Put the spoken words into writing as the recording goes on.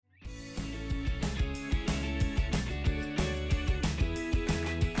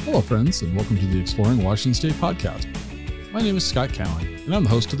Hello, friends, and welcome to the Exploring Washington State podcast. My name is Scott Cowan, and I'm the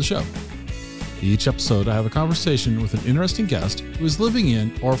host of the show. Each episode, I have a conversation with an interesting guest who is living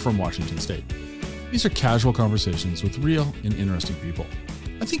in or from Washington State. These are casual conversations with real and interesting people.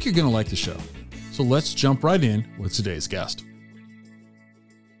 I think you're going to like the show. So let's jump right in with today's guest.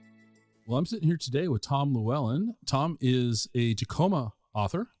 Well, I'm sitting here today with Tom Llewellyn. Tom is a Tacoma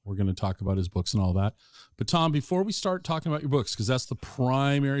author. We're going to talk about his books and all that. But Tom, before we start talking about your books, because that's the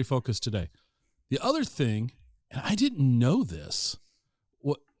primary focus today, the other thing, and I didn't know this,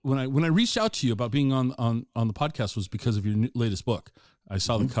 when I reached out to you about being on the podcast was because of your latest book. I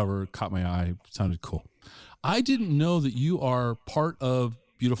saw the cover, caught my eye, sounded cool. I didn't know that you are part of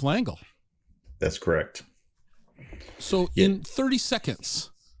Beautiful Angle. That's correct. So in 30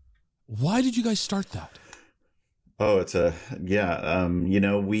 seconds, why did you guys start that? Oh,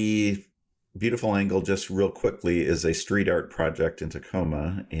 Beautiful Angle, just real quickly, is a street art project in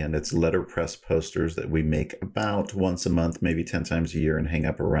Tacoma, and it's letterpress posters that we make about once a month, maybe 10 times a year, and hang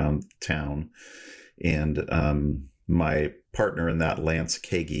up around town. And my partner in that, Lance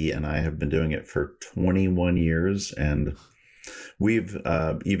Kagi, and I have been doing it for 21 years, and we've,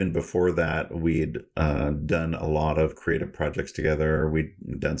 even before that, we'd done a lot of creative projects together. We'd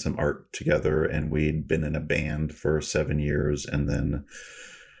done some art together, and we'd been in a band for 7 years. And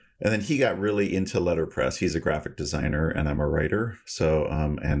then he got really into letterpress. He's a graphic designer, and I'm a writer. So,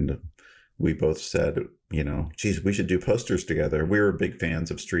 and we both said, geez, we should do posters together. We were big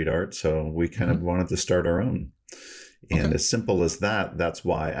fans of street art, so we kind of wanted to start our own. And as simple as that, that's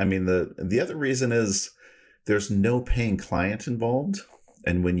why. I mean, the other reason is, there's no paying client involved.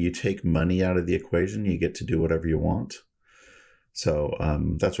 And when you take money out of the equation, you get to do whatever you want. So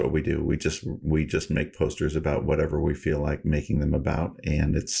that's what we do. We just make posters about whatever we feel like making them about.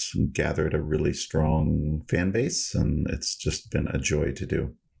 And it's gathered a really strong fan base, and it's just been a joy to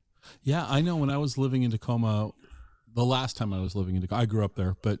do. Yeah, I know when I was living in Tacoma, the last time I was living in Tacoma, I grew up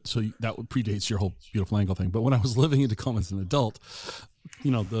there, but so that predates your whole Beautiful Angle thing. But when I was living in Tacoma as an adult,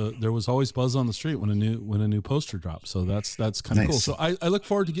 there was always buzz on the street when a new poster dropped. So that's kind of cool. So I look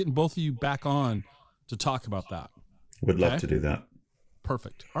forward to getting both of you back on to talk about that. Would love to do that.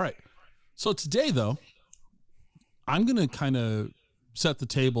 Perfect. All right. So today, though, I'm going to kind of set the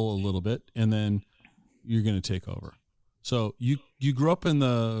table a little bit, and then you're going to take over. So you grew up in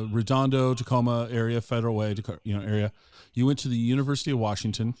the Redondo, Tacoma area, Federal Way, area. You went to the University of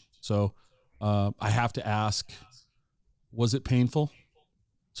Washington. So I have to ask, was it painful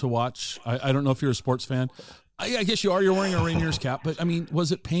to watch? I don't know if you're a sports fan. I guess you are. You're wearing a Rangers cap, but I mean,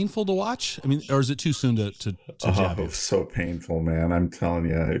 was it painful to watch? I mean, or is it too soon to jab you? So painful, man. I'm telling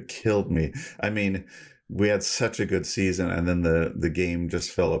you, it killed me. I mean, we had such a good season, and then the game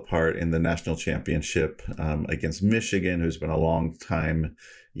just fell apart in the national championship against Michigan, who's been a long time,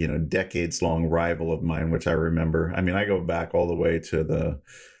 decades long rival of mine, which I remember. I mean, I go back all the way to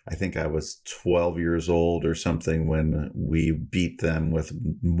I think I was 12 years old or something when we beat them with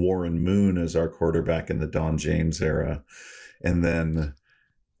Warren Moon as our quarterback in the Don James era. And then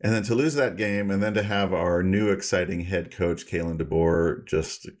to lose that game, and then to have our new exciting head coach, Kalen DeBoer,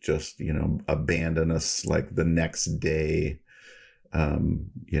 just abandon us like the next day,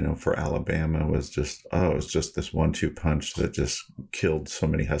 for Alabama was just, it was just this 1-2 punch that just killed so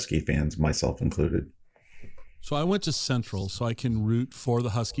many Husky fans, myself included. So I went to Central, so I can root for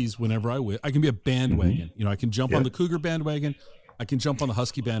the Huskies whenever I wish. I can be a bandwagon. I can jump on the Cougar bandwagon. I can jump on the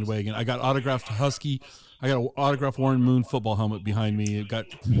Husky bandwagon. I got autographed Husky. I got an autographed Warren Moon football helmet behind me.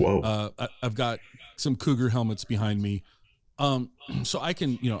 I've got some Cougar helmets behind me. So I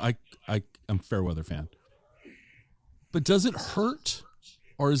can, I'm a fair weather fan. But does it hurt,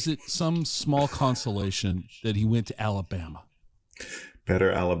 or is it some small consolation that he went to Alabama?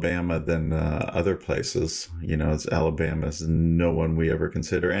 Better Alabama than other places. Alabama's no one we ever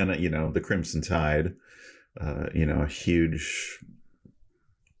consider. And, the Crimson Tide, a huge,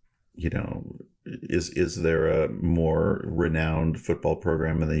 is there a more renowned football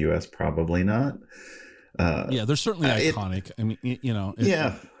program in the U.S.? Probably not. They're certainly iconic.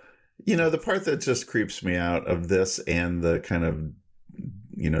 The part that just creeps me out of this and the kind of,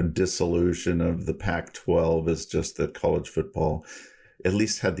 dissolution of the Pac-12 is just that college football at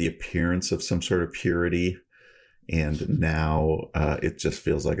least had the appearance of some sort of purity. And now it just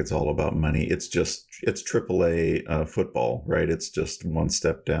feels like it's all about money. It's AAA football, right? It's just one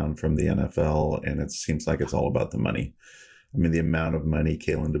step down from the NFL, and it seems like it's all about the money. I mean, the amount of money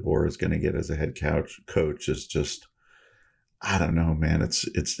Kalen DeBoer is going to get as a head coach is just, I don't know, man. It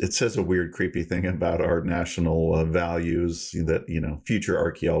says a weird, creepy thing about our national values that, future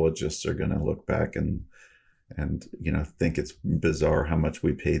archaeologists are going to look back and and think it's bizarre how much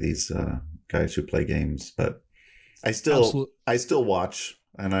we pay these guys who play games. But I still watch,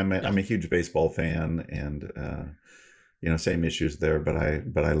 and I'm a huge baseball fan, and same issues there. But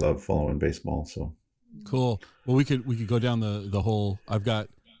I love following baseball. So cool. Well, we could go down the whole. I've got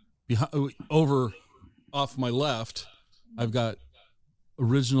off my left. I've got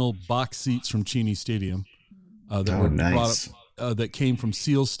original box seats from Cheney Stadium that were nice. brought up, that came from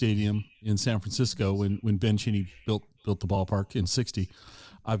Seals Stadium in San Francisco when Ben Cheney built the ballpark in '60.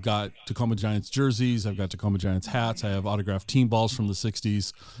 I've got Tacoma Giants jerseys. I've got Tacoma Giants hats. I have autographed team balls from the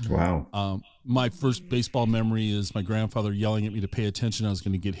 '60s. Wow. My first baseball memory is my grandfather yelling at me to pay attention. I was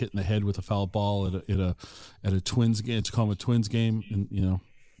going to get hit in the head with a foul ball at a Twins game, Tacoma Twins game, and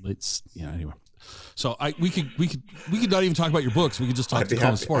anyway. So we could not even talk about your books. We could just talk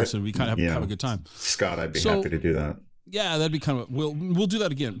Tacoma sports, and we kind of have a good time. Scott, I'd be happy to do that. Yeah, that'd be kind of we'll do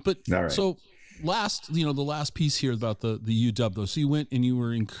that again. But all right. So the last piece here about the UW though. So you went and you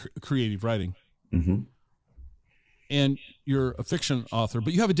were in creative writing, mm-hmm. and you're a fiction author,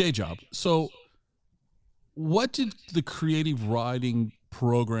 but you have a day job. So what did the creative writing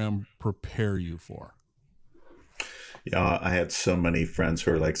program prepare you for? Yeah, I had so many friends who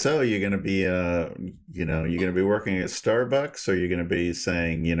were like, "So you're going to be, you're going to be working at Starbucks, or you're going to be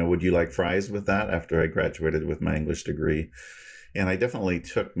saying, would you like fries with that?" After I graduated with my English degree, and I definitely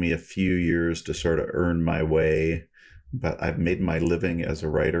took me a few years to sort of earn my way, but I've made my living as a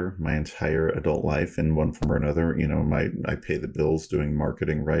writer my entire adult life in one form or another. I pay the bills doing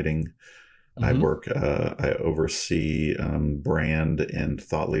marketing, writing. Mm-hmm. I oversee brand and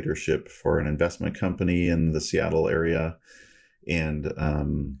thought leadership for an investment company in the Seattle area. And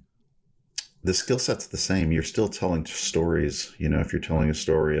the skill set's the same. You're still telling stories. If you're telling a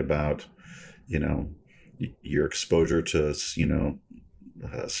story about, your exposure to,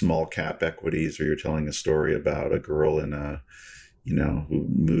 small cap equities, or you're telling a story about a girl in who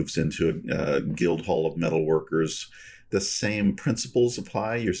moves into a guild hall of metal workers, the same principles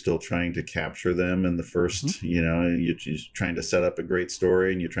apply. You're still trying to capture them in the first, mm-hmm. You're trying to set up a great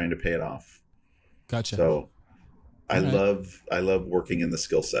story and you're trying to pay it off. Gotcha. So I love working in the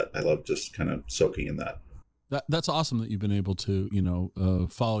skill set. I love just kind of soaking in that. That's awesome that you've been able to,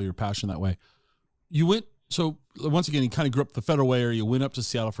 follow your passion that way. So once again, you kind of grew up the Federal Way area. You went up to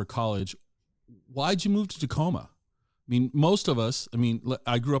Seattle for college. Why'd you move to Tacoma? I mean, most of us,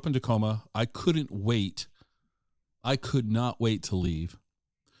 I grew up in Tacoma. I could not wait to leave.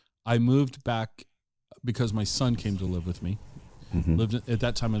 I moved back because my son came to live with me. Mm-hmm. At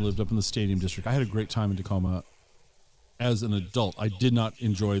that time, I lived up in the Stadium District. I had a great time in Tacoma as an adult. I did not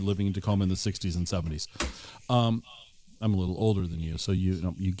enjoy living in Tacoma in the 60s and 70s. I'm a little older than you, so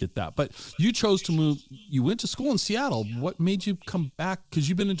you get that. But you chose to move. You went to school in Seattle. What made you come back? Because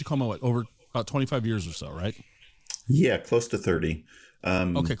you've been in Tacoma, over about 25 years or so, right? Yeah, close to 30.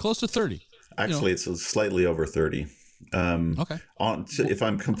 Okay, close to 30. Actually, it's slightly over 30. Okay. If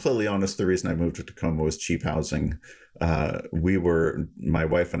I'm completely honest, the reason I moved to Tacoma was cheap housing. My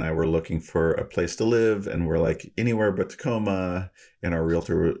wife and I were looking for a place to live, and we're like, anywhere but Tacoma. And our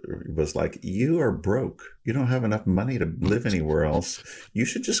realtor was like, "You are broke. You don't have enough money to live anywhere else. You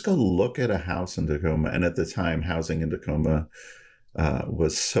should just go look at a house in Tacoma." And at the time, housing in Tacoma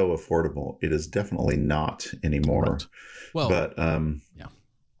was so affordable. It is definitely not anymore. Right. Well, but yeah.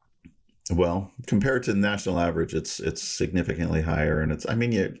 Well, compared to the national average, it's significantly higher, and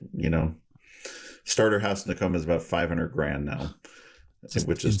starter house in Tacoma is about $500,000 now,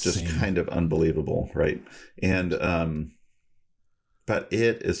 which is insane. Just kind of unbelievable, right? And but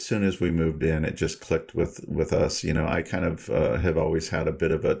as soon as we moved in, it just clicked with us. I kind of have always had a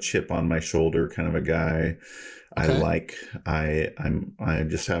bit of a chip on my shoulder kind of a guy. Okay. I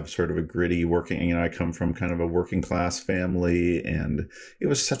just have sort of a gritty working, I come from kind of a working class family, and it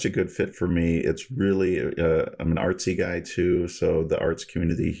was such a good fit for me. It's really, I'm an artsy guy too. So the arts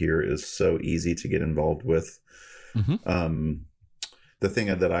community here is so easy to get involved with. Mm-hmm. The thing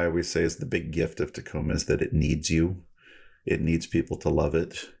that I always say is the big gift of Tacoma is that it needs you. It needs people to love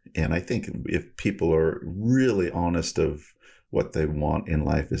it. And I think if people are really honest of what they want in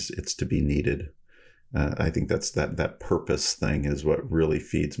life, it's to be needed. I think that's that purpose thing is what really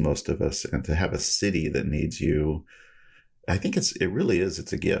feeds most of us. And to have a city that needs you, I think it's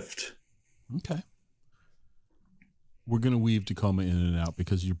a gift. Okay. We're going to weave Tacoma in and out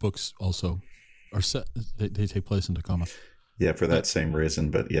because your books also are set. They take place in Tacoma. Yeah, for that same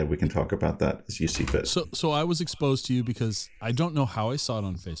reason. But yeah, we can talk about that as you see fit. So I was exposed to you because I don't know how I saw it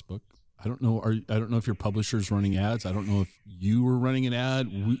on Facebook. I don't know if your publisher's running ads. I don't know if you were running an ad.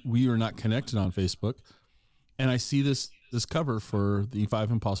 We are not connected on Facebook. And I see this this cover for the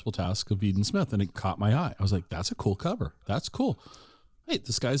 5 Impossible Tasks of Eden Smith, and it caught my eye. I was like, that's a cool cover. That's cool. Hey,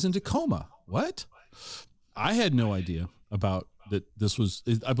 this guy's in Tacoma. What? I had no idea about that. This was,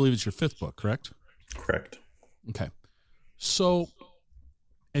 I believe it's your 5th book, correct? Correct. Okay. So,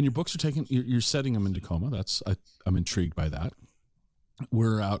 and your books are taking, you're setting them in Tacoma. I'm intrigued by that.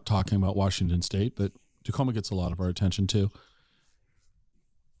 We're out talking about Washington State, but Tacoma gets a lot of our attention too.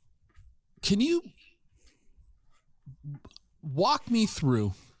 Can you walk me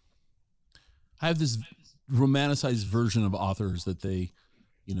through? I have this romanticized version of authors that they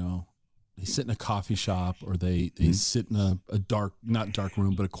sit in a coffee shop, or they sit in a dark, not dark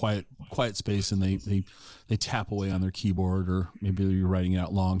room, but a quiet space, and they tap away on their keyboard, or maybe you're writing it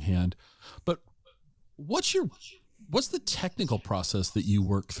out longhand. But what's the technical process that you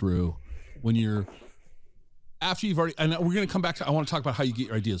work through when you're, after you've already, and we're going to come back to, I want to talk about how you get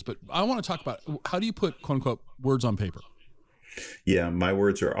your ideas, but I want to talk about how do you put quote unquote words on paper? Yeah, my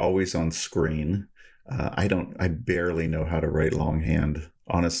words are always on screen. I barely know how to write longhand.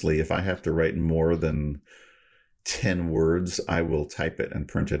 Honestly, if I have to write more than 10 words, I will type it and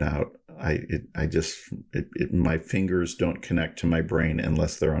print it out. My fingers don't connect to my brain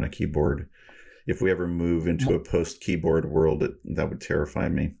unless they're on a keyboard. If we ever move into a post-keyboard world, that would terrify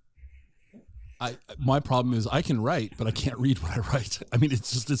me. My problem is I can write, but I can't read what I write. I mean,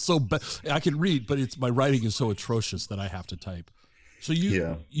 it's so bad. I can read, but my writing is so atrocious that I have to type. So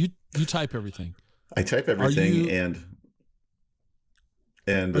you type everything. I type everything,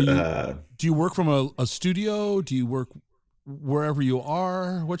 do you work from a studio? Do you work wherever you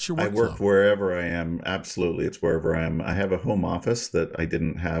are? What's your workflow? I work wherever I am. Absolutely. It's wherever I am. I have a home office that I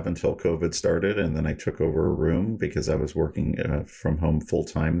didn't have until COVID started. And then I took over a room because I was working from home full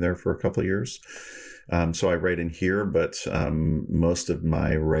time there for a couple of years. So I write in here, but most of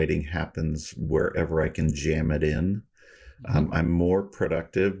my writing happens wherever I can jam it in. I'm more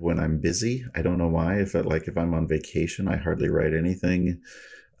productive when I'm busy. I don't know why. If I'm on vacation, I hardly write anything.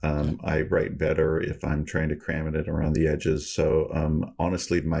 I write better if I'm trying to cram it in around the edges. So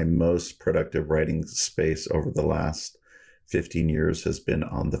honestly, my most productive writing space over the last 15 years has been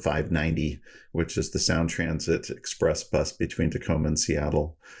on the 590, which is the Sound Transit Express bus between Tacoma and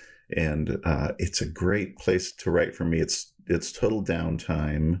Seattle. And it's a great place to write for me. It's total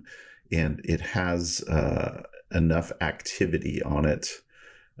downtime, and it has enough activity on it.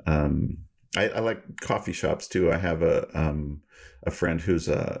 I like coffee shops too. I have a friend who's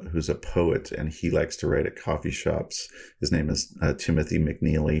a poet, and he likes to write at coffee shops. His name is Timothy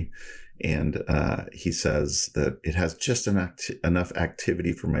McNeely, and he says that it has just enough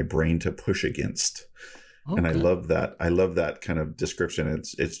activity for my brain to push against. Okay. And I love that. I love that kind of description.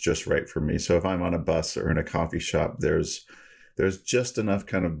 It's just right for me. So if I'm on a bus or in a coffee shop, there's just enough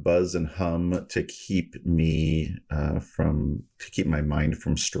kind of buzz and hum to keep me to keep my mind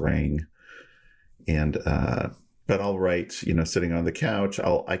from straying. And but I'll write, sitting on the couch.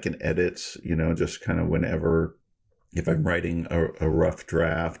 I can edit, just kind of whenever. If I'm writing a rough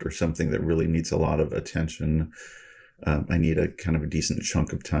draft or something that really needs a lot of attention, I need a kind of a decent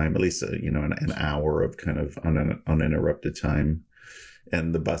chunk of time, at least an hour of kind of uninterrupted time.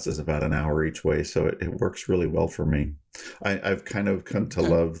 And the bus is about an hour each way, so it works really well for me. I've kind of come to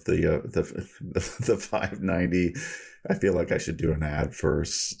love the 590. I feel like I should do an ad for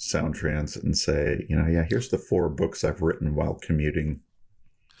SoundTrans and say, here's the 4 books I've written while commuting.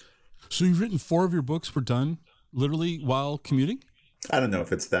 So you've written 4 of your books were done literally while commuting? I don't know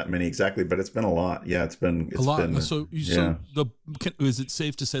if it's that many exactly, but it's been a lot. Yeah, it's been a lot. So is it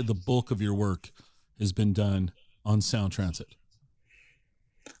safe to say the bulk of your work has been done on Sound Transit?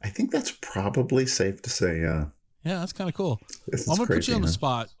 I think that's probably safe to say, yeah. Yeah, that's kind of cool. I'm going to put you on the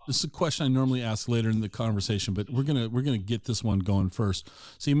spot. This is a question I normally ask later in the conversation, but we're gonna get this one going first.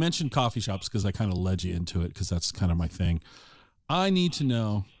 So you mentioned coffee shops because I kind of led you into it because that's kind of my thing. I need to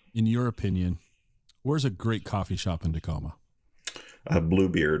know, in your opinion, where's a great coffee shop in Tacoma?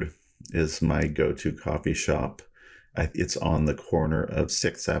 Bluebeard is my go-to coffee shop. It's on the corner of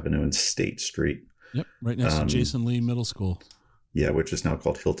 6th Avenue and State Street. Yep, right next to Jason Lee Middle School. Yeah, which is now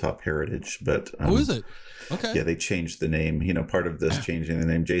called Hilltop Heritage. But is it? Okay. Yeah, they changed the name. Part of this changing the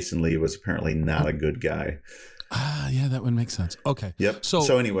name, Jason Lee was apparently not a good guy. Yeah, that would make sense. Okay. Yep.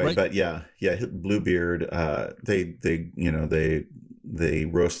 So anyway, right. But yeah, Bluebeard. They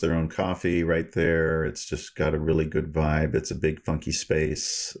roast their own coffee right there. It's just got a really good vibe. It's a big funky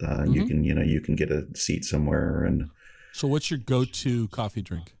space. You can get a seat somewhere. And so, what's your go-to coffee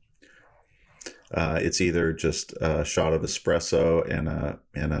drink? It's either just a shot of espresso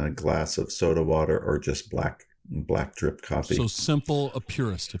and a glass of soda water, or just black drip coffee. So simple, a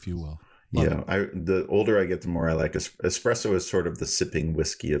purist, if you will. Love Yeah, the older I get, the more I like espresso. Is sort of the sipping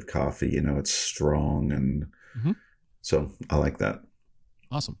whiskey of coffee. It's strong, and it. Mm-hmm. so I like that.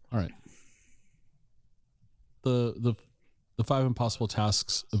 Awesome. All right. The Five Impossible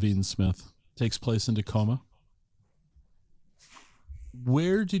Tasks of Eden Smith takes place in Tacoma.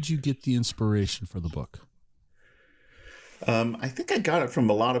 Where did you get the inspiration for the book? I think I got it from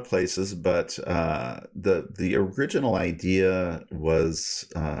a lot of places, but the original idea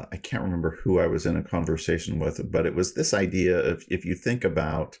was I can't remember who I was in a conversation with, but it was this idea of, if you think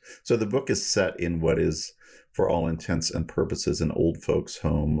about, so the book is set in what is, for all intents and purposes, an old folks'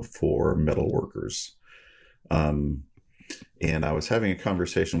 home for metal workers. And I was having a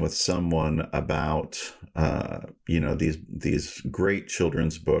conversation with someone about, these great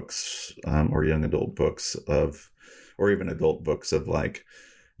children's books or young adult books or even adult books of, like,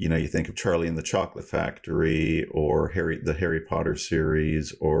 you think of Charlie and the Chocolate Factory, or the Harry Potter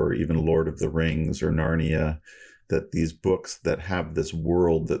series, or even Lord of the Rings or Narnia, that these books that have this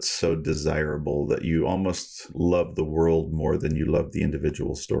world that's so desirable that you almost love the world more than you love the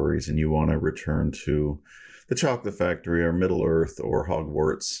individual stories, and you want to return to the Chocolate Factory or Middle Earth or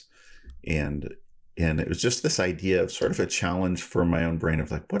Hogwarts. And it was just this idea of sort of a challenge for my own brain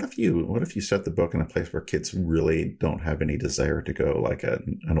of, like, what if you set the book in a place where kids really don't have any desire to go, like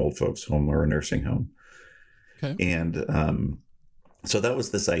an old folks home or a nursing home. Okay. And so that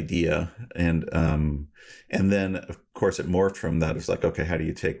was this idea. And then of course it morphed from that. It's like, okay, how do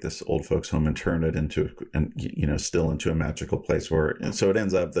you take this old folks home and turn it into, still into a magical place and so it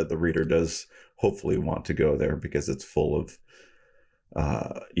ends up that the reader does hopefully want to go there because it's full of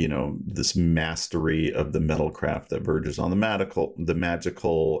this mastery of the metal craft that verges on the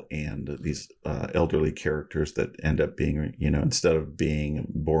magical, and these elderly characters that end up being, instead of being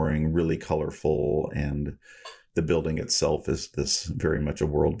boring, really colorful, and the building itself is this very much a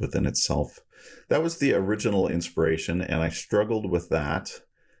world within itself. That was the original inspiration, and I struggled with that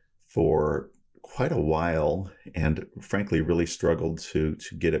for quite a while, and frankly really struggled to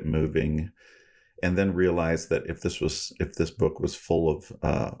get it moving. And then realized that if this book was full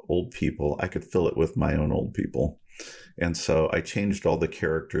of old people, I could fill it with my own old people. And so I changed all the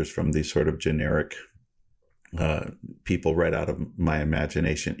characters from these sort of generic people right out of my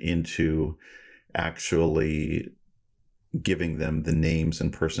imagination into actually giving them the names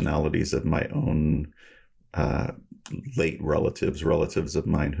and personalities of my own late relatives of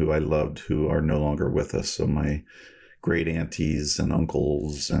mine who I loved, who are no longer with us. So my great aunties and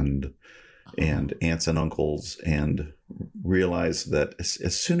uncles and aunts and uncles, and realized that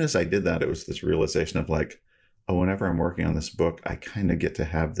as soon as I did that, it was this realization of, like, oh, whenever I'm working on this book, I kind of get to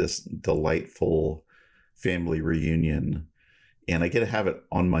have this delightful family reunion, and I get to have it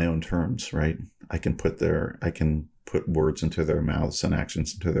on my own terms, right? I can put words into their mouths and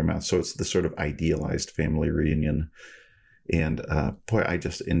actions into their mouths. So it's this sort of idealized family reunion. And boy, I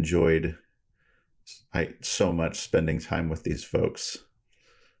just enjoyed so much spending time with these folks.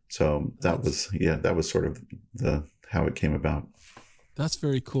 So that was sort of how it came about. That's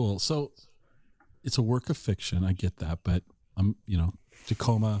very cool. So it's a work of fiction. I get that, but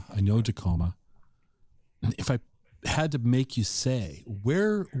Tacoma, I know Tacoma. And if I had to make you say,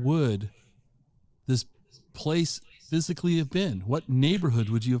 where would this place physically have been? What neighborhood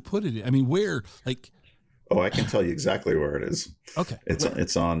would you have put it in? I mean, where, like... Oh, I can tell you exactly where it is. Okay.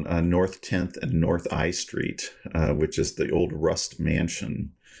 It's on North 10th and North I Street, which is the old Rust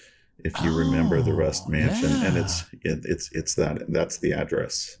Mansion. If you remember the Rust Mansion, yeah. And that's the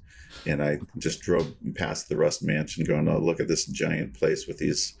address. And I just drove past the Rust Mansion going, oh, look at this giant place with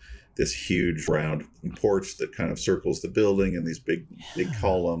this huge round porch that kind of circles the building and these big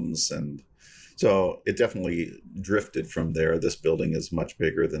columns. And so it definitely drifted from there. This building is much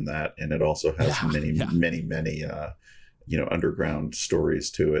bigger than that. And it also has many, underground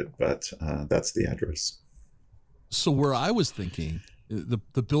stories to it. But that's the address. So where I was thinking,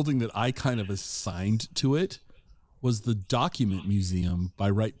 the building that I kind of assigned to it was the Document Museum by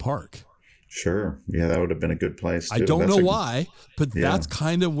Wright Park. Sure. Yeah, that would have been a good place too. I don't know why, but that's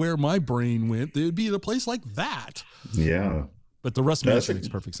kind of where my brain went. It would be a place like that. Yeah. But the Rust Mansion makes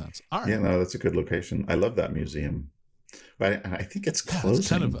perfect sense. All right. Yeah, no, that's a good location. I love that museum. But I think it's closing. It's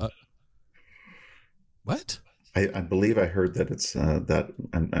kind of what? I believe I heard that it's that,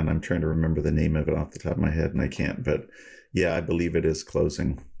 and I'm trying to remember the name of it off the top of my head, and I can't. But yeah, I believe it is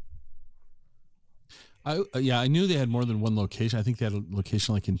closing. I knew they had more than one location. I think they had a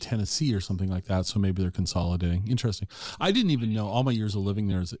location like in Tennessee or something like that. So maybe they're consolidating. Interesting. I didn't even know, all my years of living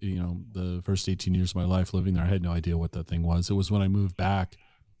there, the first 18 years of my life living there, I had no idea what that thing was. It was when I moved back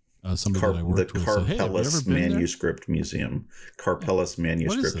somebody that I The worked with said, "Hey, have you ever Carpellis been there?" Manuscript Museum. Carpellis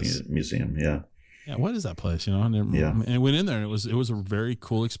Manuscript Museum. Yeah. Yeah, what is that place? You know, and I went in there, and it was a very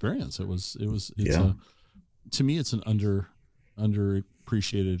cool experience. To me, it's an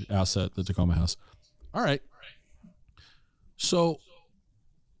underappreciated asset that Tacoma has. All right, so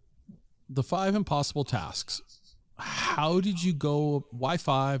the 5 impossible tasks. How did you go? Why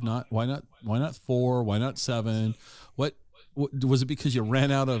 5? Why not 4? Why not 7? What was it? Because you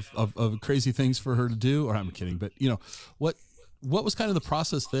ran out of crazy things for her to do? Or I'm kidding, but what was kind of the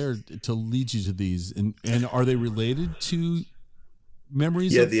process there to lead you to these? And are they related to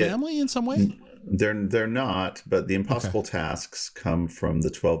memories of family in some way? They're not, but the impossible tasks come from the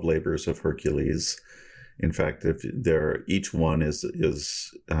 12 labors of Hercules. In fact, each one is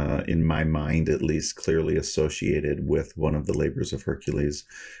in my mind at least clearly associated with one of the labors of Hercules.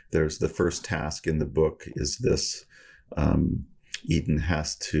 There's the first task in the book is this: Eden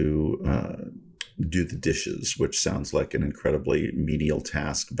has to do the dishes, which sounds like an incredibly menial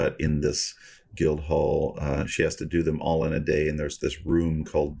task, but in this guild hall, she has to do them all in a day. And there's this room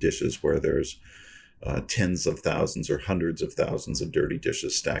called dishes where there's tens of thousands or hundreds of thousands of dirty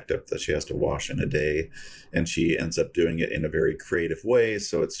dishes stacked up that she has to wash in a day, and she ends up doing it in a very creative way.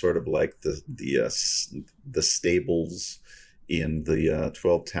 So it's sort of like the stables in the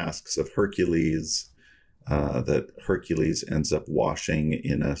 12 tasks of Hercules that Hercules ends up washing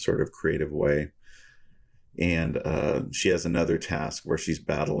in a sort of creative way. And she has another task where she's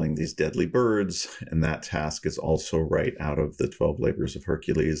battling these deadly birds, and that task is also right out of the 12 labors of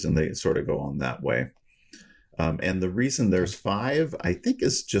Hercules, and they sort of go on that way. And the reason there's 5, I think,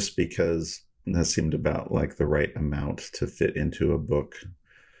 is just because that seemed about like the right amount to fit into a book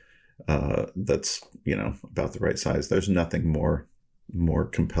that's, about the right size. There's nothing more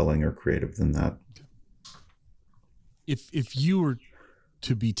compelling or creative than that. If you were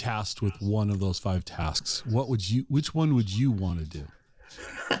to be tasked with one of those 5 tasks, which one would you want to do?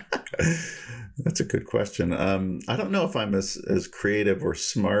 That's a good question. I don't know if I'm as creative or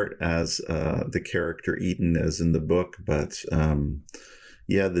smart as the character Eden is in the book, but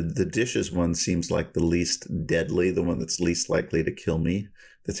the dishes one seems like the least deadly, the one that's least likely to kill me.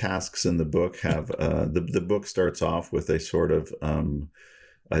 The tasks in the book have the book starts off with a sort of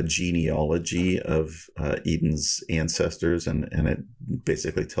a genealogy of Eden's ancestors, and it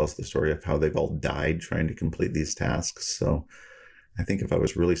basically tells the story of how they've all died trying to complete these tasks. So I think if I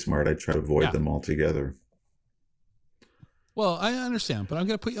was really smart, I'd try to avoid them altogether. Well, I understand, but I'm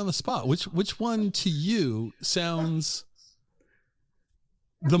going to put you on the spot. Which one to you sounds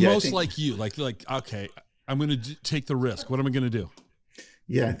the most like you? Like, okay, I'm going to take the risk. What am I going to do?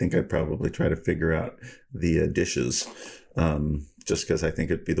 Yeah, I think I'd probably try to figure out the dishes, just because I think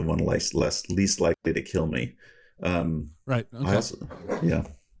it'd be the one least likely to kill me. Right. Okay.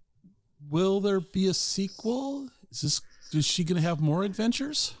 Will there be a sequel? Is she going to have more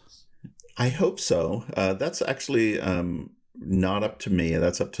adventures? I hope so. That's actually not up to me.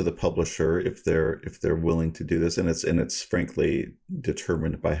 That's up to the publisher if they're willing to do this, and it's frankly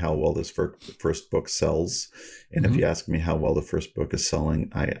determined by how well this first book sells. And if you ask me how well the first book is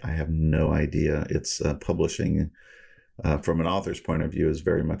selling, I have no idea. It's publishing. From an author's point of view, is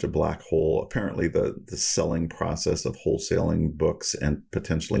very much a black hole. Apparently, the selling process of wholesaling books and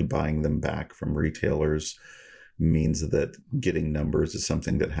potentially buying them back from retailers means that getting numbers is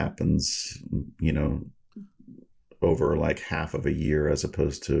something that happens, over like half of a year, as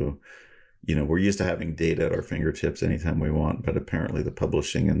opposed to, we're used to having data at our fingertips anytime we want, but apparently the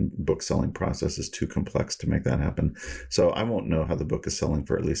publishing and book selling process is too complex to make that happen. So I won't know how the book is selling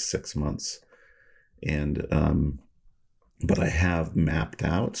for at least 6 months. And, but I have mapped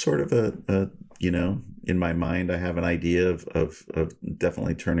out sort of in my mind, I have an idea of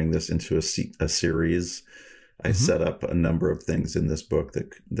definitely turning this into a series. I set up a number of things in this book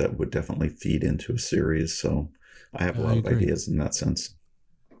that would definitely feed into a series. So I have a lot of ideas in that sense.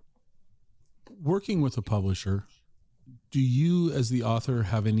 Working with a publisher, do you as the author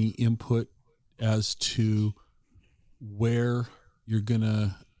have any input as to where you're going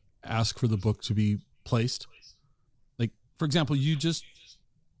to ask for the book to be placed? Like, for example,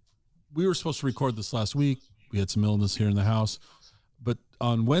 we were supposed to record this last week. We had some illness here in the house, but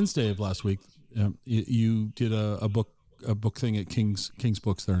on Wednesday of last week, you did a book thing at King's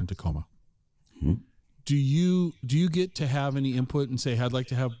Books there in Tacoma. Mm-hmm. Do you get to have any input and say, I'd like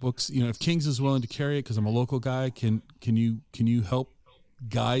to have books, if King's is willing to carry it because I'm a local guy, can you help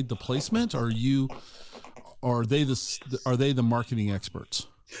guide the placement, or are they the marketing experts?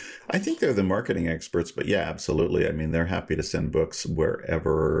 I think they're the marketing experts, but yeah, absolutely. I mean, they're happy to send books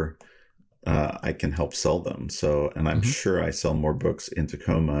wherever I can help sell them. So, and I'm sure I sell more books in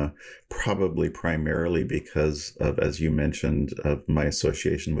Tacoma, probably primarily because of, as you mentioned, of my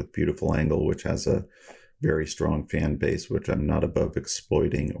association with Beautiful Angle, which has a very strong fan base, which I'm not above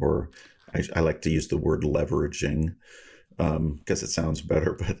exploiting, or I like to use the word leveraging because it sounds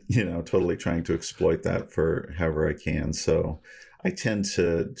better, but totally trying to exploit that for however I can. So I tend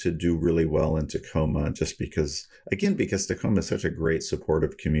to do really well in Tacoma just because Tacoma is such a great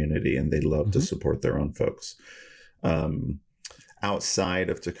supportive community and they love to support their own folks.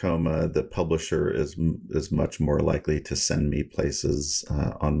 Outside of Tacoma, the publisher is much more likely to send me places.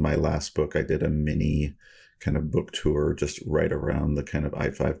 On my last book, I did a mini kind of book tour just right around the kind of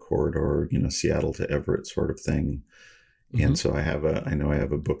I-5 corridor, Seattle to Everett sort of thing. And so I know I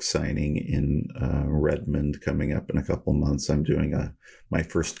have a book signing in Redmond coming up in a couple months. I'm doing my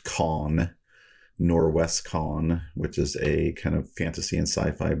first con, Norwest Con, which is a kind of fantasy and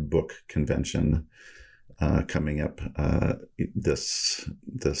sci-fi book convention coming up this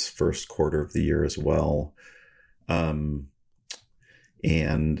first quarter of the year as well.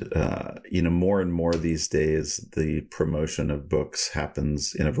 More and more these days, the promotion of books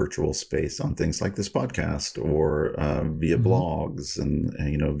happens in a virtual space on things like this podcast or via blogs and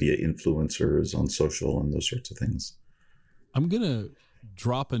via influencers on social and those sorts of things. I'm going to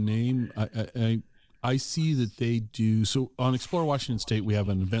drop a name. I see that they do. So on Explore Washington State, we have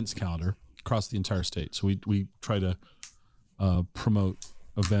an events calendar across the entire state. So we try to promote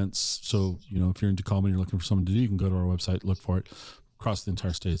events. So, if you're in Tacoma and you're looking for something to do, you can go to our website, look for it across the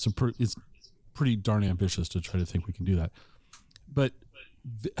entire state. So it's pretty darn ambitious to try to think we can do that. But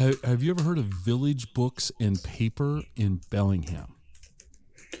have you ever heard of Village Books and Paper in Bellingham?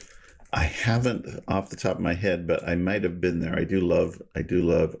 I haven't off the top of my head, but I might have been there.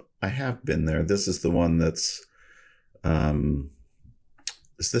 I have been there. This is the one that's,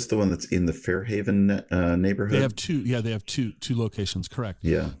 is this the one that's in the Fairhaven neighborhood? They have two. Yeah, they have two locations. Correct.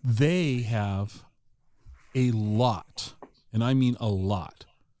 Yeah. They have a lot, and I mean a lot,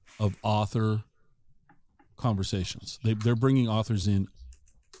 of author conversations. They're bringing authors in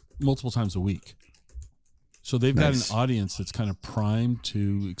multiple times a week. So they've got an audience that's kind of primed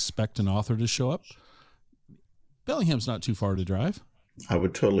to expect an author to show up. Bellingham's not too far to drive. I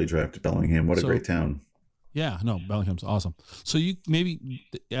would totally drive to Bellingham. What a great town. Yeah, no, Bellingham's awesome. So you maybe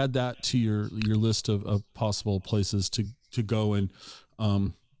add that to your list of possible places to go and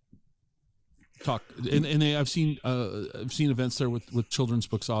talk. And I've seen events there with children's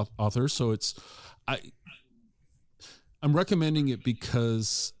books authors. So I'm recommending it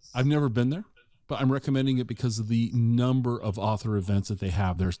because I've never been there, but I'm recommending it because of the number of author events that they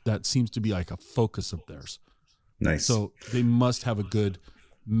have. That seems to be like a focus of theirs. Nice. So they must have a good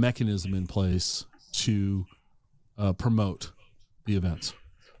mechanism in place to promote the events.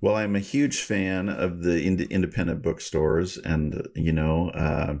 Well, I'm a huge fan of the independent bookstores, and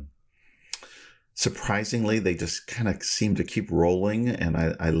surprisingly, they just kind of seem to keep rolling, and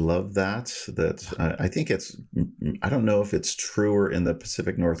I love that. I think I don't know if it's truer in the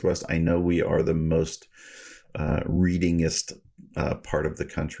Pacific Northwest. I know we are the most readingest part of the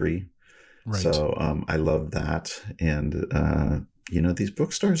country. Right. So I love that. And, these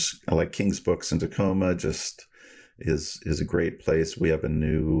bookstores like King's Books in Tacoma just is a great place. We have a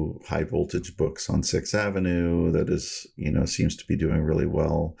new High Voltage Books on 6th Avenue that is, seems to be doing really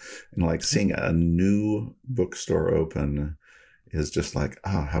well. And like seeing a new bookstore open is just like,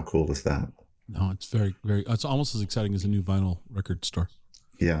 oh, how cool is that? No, it's very, very, it's almost as exciting as a new vinyl record store.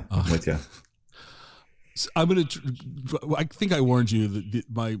 Yeah, I'm with you. I think I warned you that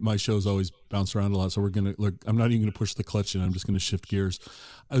my shows always bounce around a lot. So I'm not even going to push the clutch in. I'm just going to shift gears.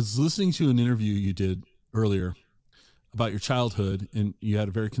 I was listening to an interview you did earlier about your childhood, and you had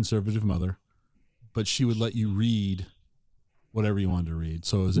a very conservative mother, but she would let you read whatever you wanted to read.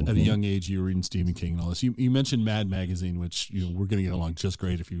 So at a young age, you were reading Stephen King and all this. You mentioned Mad Magazine, which we're going to get along just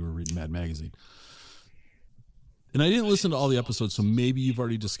great if you were reading Mad Magazine. And I didn't listen to all the episodes, so maybe you've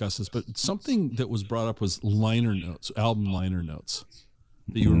already discussed this, but something that was brought up was liner notes, album liner notes,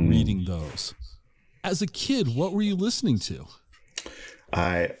 that you were reading those. As a kid, what were you listening to?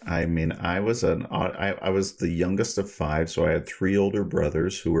 I was the youngest of 5, so I had 3 older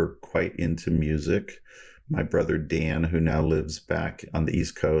brothers who were quite into music. My brother Dan, who now lives back on the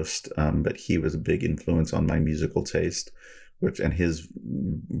East Coast, but he was a big influence on my musical taste. And his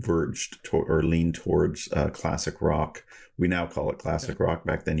leaned towards classic rock. We now call it classic rock.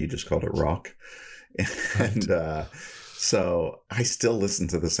 Back then, you just called it rock. And so I still listen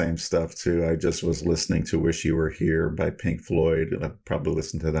to the same stuff too. I just was listening to "Wish You Were Here" by Pink Floyd, and I probably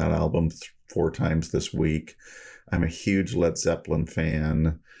listened to that album 4 times this week. I'm a huge Led Zeppelin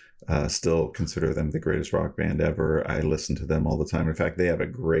fan. Still consider them the greatest rock band ever. I listen to them all the time. In fact, they have a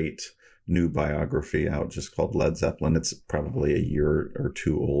great new biography out just called Led Zeppelin. It's probably a year or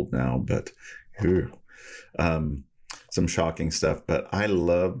two old now, but some shocking stuff. But I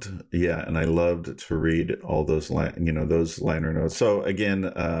loved to read all those those liner notes. So again,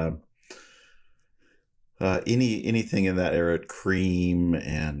 anything in that era, Cream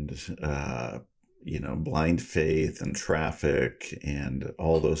and Blind Faith and Traffic and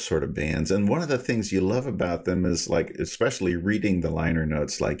all those sort of bands. And one of the things you love about them is, like, especially reading the liner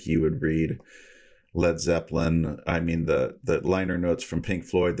notes, like you would read Led Zeppelin. I mean, the liner notes from Pink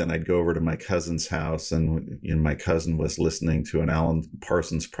Floyd. Then I'd go over to my cousin's house, and my cousin was listening to an Alan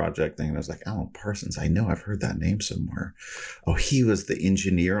Parsons Project thing, and I was like, Alan Parsons, I know I've heard that name somewhere. Oh, he was the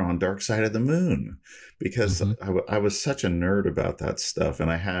engineer on Dark Side of the Moon, because I was such a nerd about that stuff.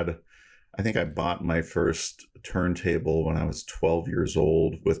 And I think I bought my first turntable when I was 12 years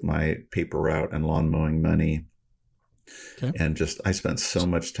old with my paper route and lawn mowing money. Okay. And I spent so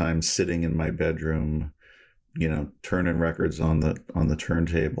much time sitting in my bedroom, turning records on the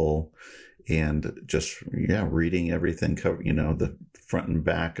turntable, and just reading everything, the front and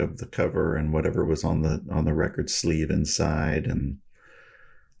back of the cover and whatever was on the record sleeve inside. And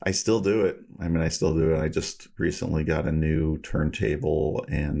I still do it. I mean, I still do it. I just recently got a new turntable,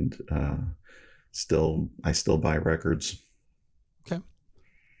 and I still buy records. Okay.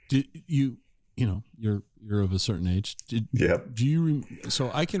 Do you? You're of a certain age.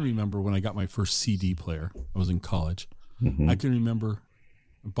 So I can remember when I got my first CD player. I was in college. Mm-hmm. I can remember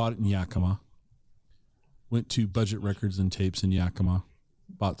I bought it in Yakima. Went to Budget Records and Tapes in Yakima.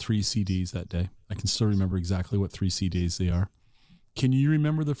 Bought 3 CDs that day. I can still remember exactly what 3 CDs they are. Can you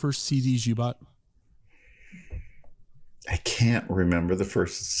remember the first CDs you bought? I can't remember the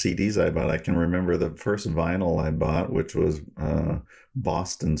first CDs I bought. I can remember the first vinyl I bought, which was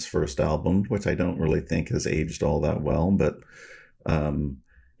Boston's first album, which I don't really think has aged all that well. But and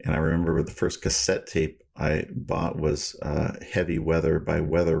I remember the first cassette tape I bought was Heavy Weather by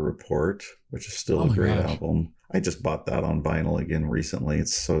Weather Report, which is still a great album. I just bought that on vinyl again recently.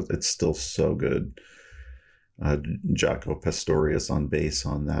 It's still so good. Jaco Pastorius on bass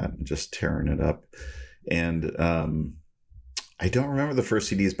on that, and just tearing it up. And I don't remember the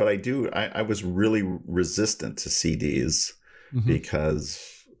first CDs, but I do. I was really resistant to CDs because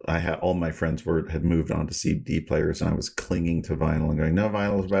I had all my friends had moved on to CD players, and I was clinging to vinyl and going, no,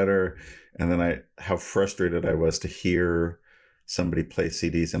 vinyl is better. And then how frustrated I was to hear somebody play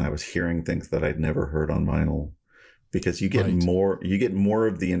CDs, and I was hearing things that I'd never heard on vinyl, because you get more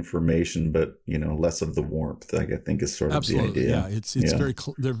of the information, but less of the warmth. I think is sort of the idea. Yeah, it's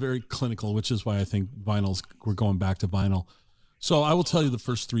they're very clinical, which is why I think we're going back to vinyl. So I will tell you the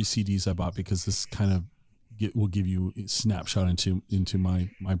first 3 CDs I bought, because this kind of will give you a snapshot into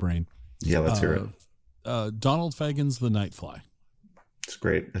my brain. Yeah, let's hear it. Donald Fagen's The Night Fly. It's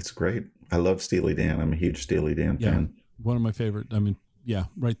great. That's great. I love Steely Dan. I'm a huge Steely Dan fan. One of my favorite. I mean,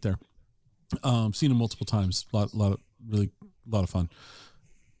 right there. Seen him multiple times. A lot of fun.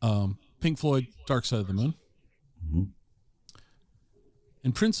 Pink Floyd, Dark Side of the Moon. Mm-hmm.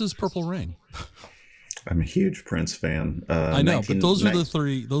 And Prince's Purple Rain. I'm a huge Prince fan. I know, but those are the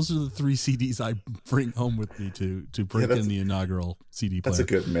 3 CDs I bring home with me to break in the inaugural CD player. That's a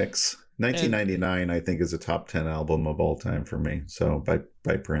good mix. 1999, I think, is a top 10 album of all time for me. So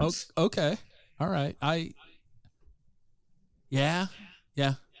by Prince. Okay. All right. Yeah.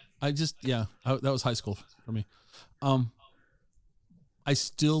 That was high school for me. I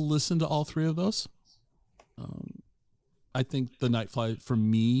still listen to all 3 of those. I think The Night Fly for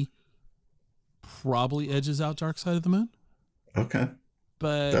me probably edges out Dark Side of the Moon. Okay.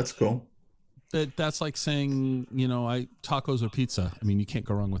 But that's cool. But that's like saying, tacos or pizza. I mean, you can't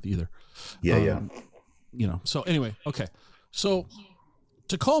go wrong with either. Yeah. So anyway, okay. So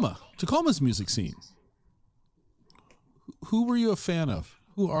Tacoma's music scene. Who were you a fan of?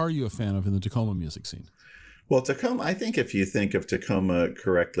 Who are you a fan of in the Tacoma music scene? Well, Tacoma, I think if you think of Tacoma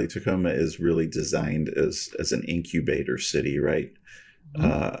correctly, Tacoma is really designed as an incubator city, right?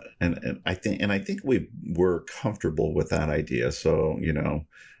 And I think we were comfortable with that idea. So,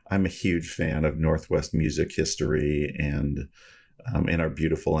 I'm a huge fan of Northwest music history, and in our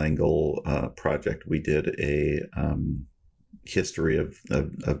Beautiful Angle project, we did a history of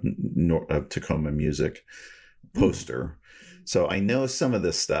Tacoma music poster. So I know some of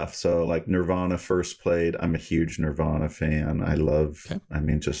this stuff. So like Nirvana first played. I'm a huge Nirvana fan. I love,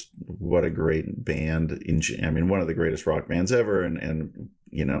 just what a great band. One of the greatest rock bands ever. And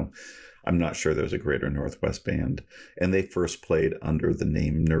I'm not sure there's a greater Northwest band. And they first played under the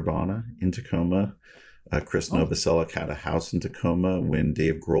name Nirvana in Tacoma. Chris Novoselic had a house in Tacoma when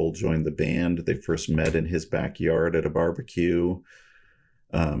Dave Grohl joined the band. They first met in his backyard at a barbecue.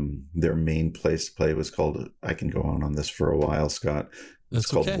 Their main place to play was called, I can go on this for a while, Scott.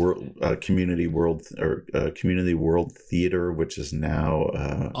 It's called Community World Theater, which is now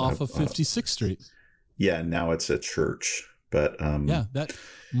off of 56th Street. Yeah, now it's a church. But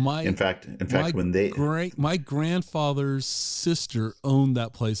in fact, when my grandfather's sister owned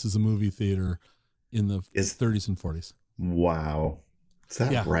that place as a movie theater in the 30s and 40s. Wow, is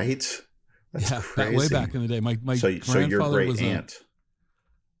that right? That's crazy. Way back in the day. My grandfather so your great was aunt.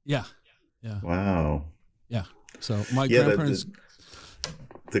 Yeah. Wow. Yeah. So my grandparents.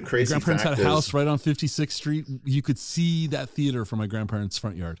 The crazy my grandparents fact had a house right on 56th Street. You could see that theater from my grandparents'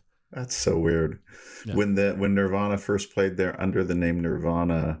 front yard. That's so weird. Yeah. When Nirvana first played there under the name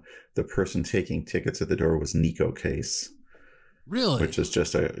Nirvana, the person taking tickets at the door was Nico Case. Really? Which is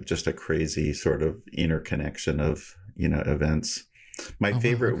just a crazy sort of interconnection of, events. My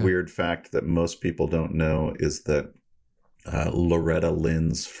favorite weird fact that most people don't know is that Loretta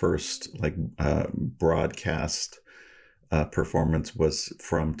Lynn's first broadcast performance was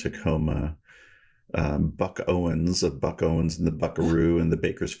from Tacoma. Buck Owens of Buck Owens and the Buckaroo and the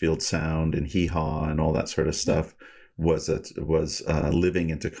Bakersfield Sound and Hee Haw and all that sort of stuff was living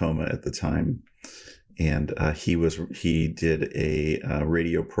in Tacoma at the time, and he did a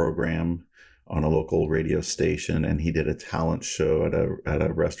radio program on a local radio station, and he did a talent show at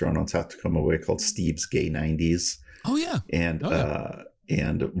a restaurant on South Tacoma Way called Steve's Gay 90s. Oh yeah, and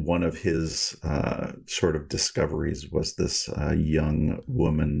one of his sort of discoveries was this young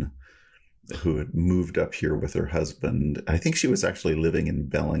woman who had moved up here with her husband. I think she was actually living in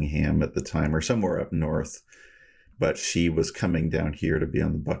Bellingham at the time or somewhere up north, but she was coming down here to be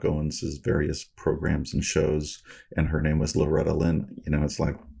on the Buck Owens' various programs and shows, and her name was Loretta Lynn.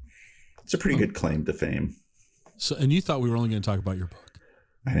 It's a pretty good claim to fame. So, and you thought we were only going to talk about your book.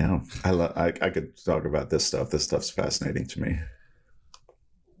 I know. I could talk about this stuff. This stuff's fascinating to me.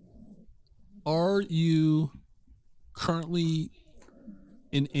 Are you currently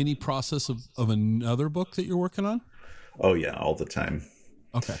in any process of another book that you're working on? Oh yeah, all the time.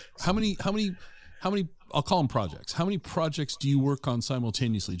 Okay. How many, I'll call them projects. How many projects do you work on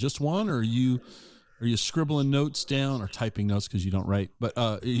simultaneously? Just one, or are you scribbling notes down or typing notes because you don't write, but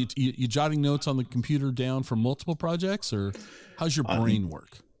you jotting notes on the computer down for multiple projects, or how's your brain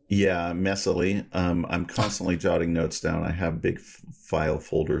work? Yeah, messily. I'm constantly jotting notes down. I have big file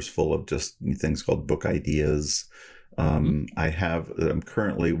folders full of just things called book ideas. I'm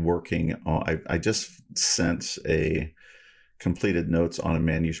currently working on, I just sent a completed notes on a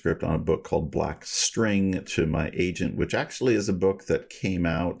manuscript on a book called Black String to my agent, which actually is a book that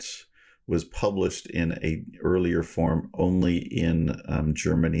was published in a earlier form only in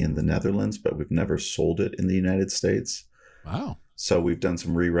Germany and the Netherlands, but we've never sold it in the United States. Wow. So we've done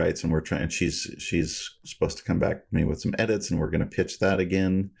some rewrites, and we're trying, she's supposed to come back to me with some edits, and we're going to pitch that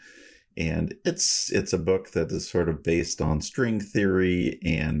again. And it's a book that is sort of based on string theory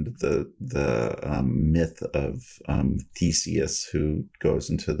and the myth of Theseus, who goes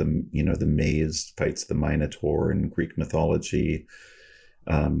into the maze, fights the Minotaur in Greek mythology.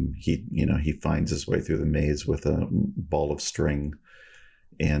 He finds his way through the maze with a ball of string,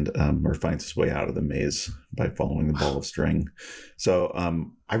 and or finds his way out of the maze by following the ball of string. So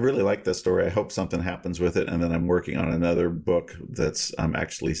I really like this story. I hope something happens with it. And then I'm working on another book that's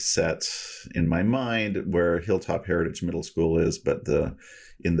actually set in my mind where Hilltop Heritage Middle School is, but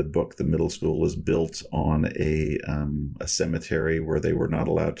in the book, the middle school is built on a cemetery where they were not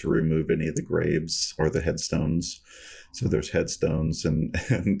allowed to remove any of the graves or the headstones. So there's headstones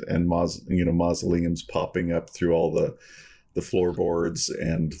and mausoleums popping up through all the floorboards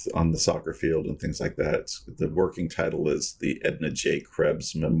and on the soccer field and things like that. The working title is the Edna J.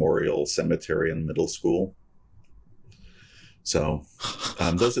 Krebs Memorial Cemetery and Middle School. So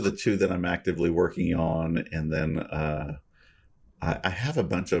those are the two that I'm actively working on. And then I have a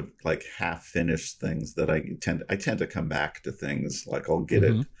bunch of half-finished things that I tend to come back to things. Like I'll get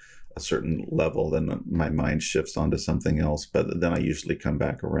it a certain level, then my mind shifts onto something else. But then I usually come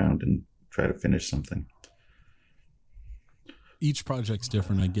back around and try to finish something. Each project's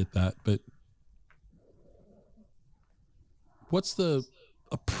different. I get that, but what's the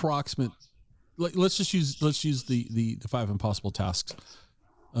approximate? Let's use the 5 Impossible Tasks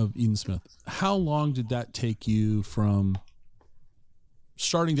of Eden Smith. How long did that take you from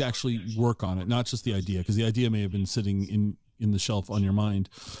starting to actually work on it? Not just the idea, because the idea may have been sitting in the shelf on your mind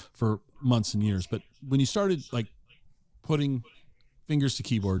for months and years. But when you started putting fingers to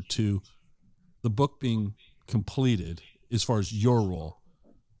keyboard to the book being completed, as far as your role,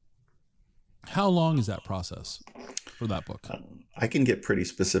 How long is that process for that book? I can get pretty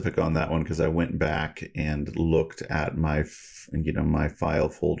specific on that one because I went back and looked at my my file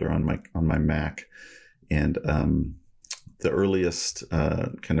folder on my Mac, and the earliest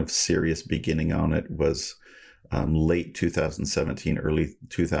kind of serious beginning on it was late 2017, early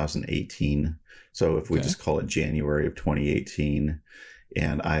 2018. So if we just call it January of 2018,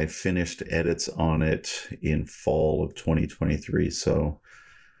 and I finished edits on it in fall of 2023. So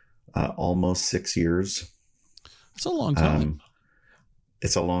almost 6 years. It's a long time.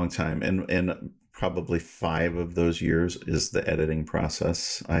 It's a long time, and probably 5 of those years is the editing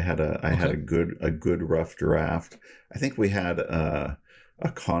process. I had a good rough draft. I think we had a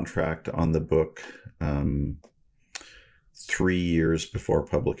contract on the book 3 years before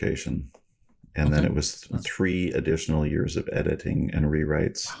publication, and then it was 3 additional years of editing and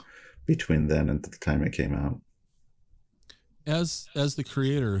rewrites between then and the time it came out. As the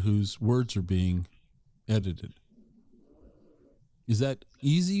creator whose words are being edited, is that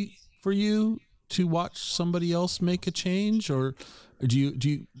easy for you to watch somebody else make a change, or do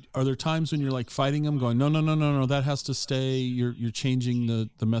you are there times when you're like fighting them, going, no, that has to stay, you're changing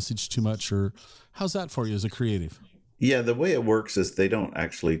the message too much, or how's that for you as a creative? Yeah, the way it works is they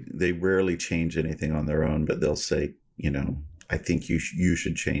rarely change anything on their own, but they'll say, I think you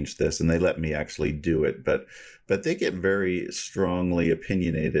should change this, and they let me actually do it. But they get very strongly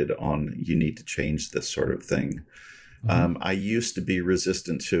opinionated on, you need to change this sort of thing. Mm-hmm. I used to be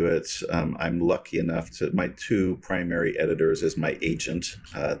resistant to it. I'm lucky enough my 2 primary editors is my agent,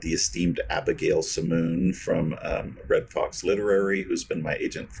 the esteemed Abigail Simoon from Red Fox Literary, who's been my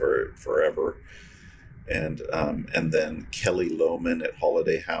agent for forever. And then Kelly Lohman at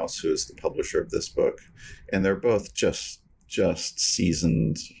Holiday House, who is the publisher of this book. And they're both just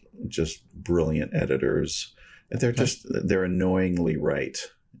seasoned, just brilliant editors. And they're annoyingly right.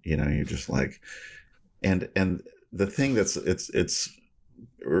 You're just like, and the thing it's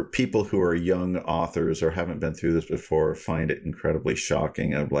people who are young authors or haven't been through this before find it incredibly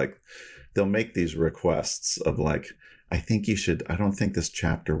shocking. Of like, they'll make these requests of like, I don't think this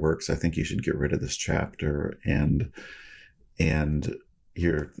chapter works. I think you should get rid of this chapter. And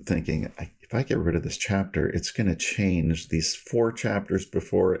you're thinking, if I get rid of this chapter, it's going to change these 4 chapters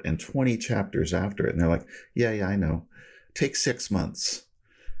before it and 20 chapters after it. And they're like, yeah, I know. Take 6 months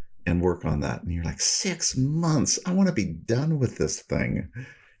and work on that. And you're like, 6 months? I want to be done with this thing,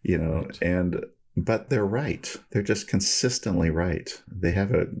 right. But they're right. They're just consistently right.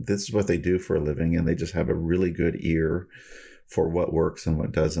 This is what they do for a living, and they just have a really good ear for what works and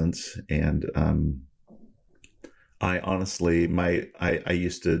what doesn't. And I honestly, I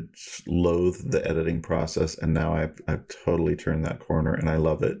used to loathe the editing process, and now I've totally turned that corner, and I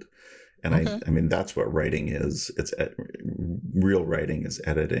love it. And I mean, that's what writing is. Real writing is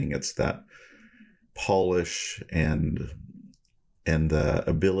editing. It's that polish and the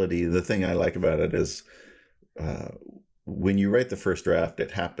ability. The thing I like about it is when you write the first draft,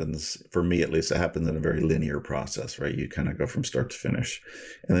 it happens, for me at least, it happens in a very linear process, right? You kind of go from start to finish.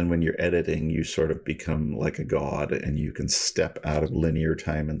 And then when you're editing, you sort of become like a god, and you can step out of linear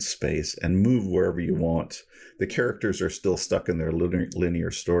time and space and move wherever you want. The characters are still stuck in their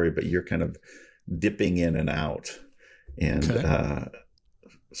linear story, but you're kind of dipping in and out. And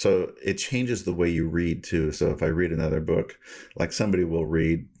so it changes the way you read too. So if I read another book, like somebody will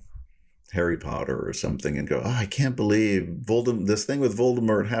read Harry Potter or something and go, I can't believe this thing with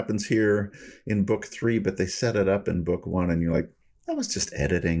Voldemort happens here in book 3, but they set it up in book 1. And you're like, that was just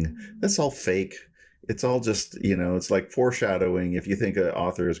editing. That's all fake. It's all just, it's like foreshadowing. If you think an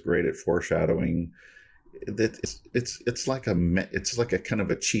author is great at foreshadowing, it's like a kind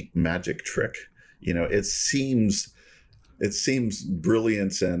of a cheap magic trick. It seems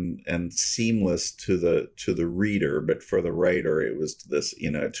brilliant and seamless to the reader, but for the writer, it was this,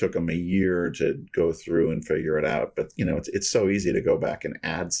 it took them a year to go through and figure it out. But, it's so easy to go back and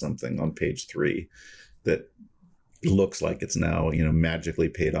add something on page 3 that looks like it's now, magically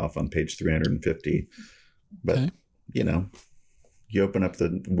paid off on page 350. But, you open up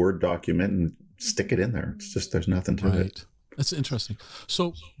the Word document and stick it in there. It's just, there's nothing to it. That's interesting.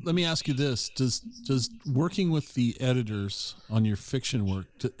 So let me ask you this. Does working with the editors on your fiction work,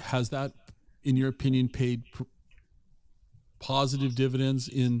 has that, in your opinion, paid positive dividends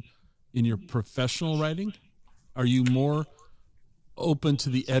in your professional writing? Are you more open to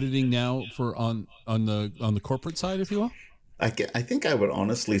the editing now for on the corporate side, if you will? I think I would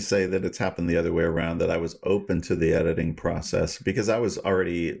honestly say that it's happened the other way around, that I was open to the editing process because I was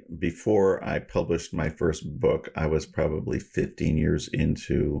already, before I published my first book, I was probably 15 years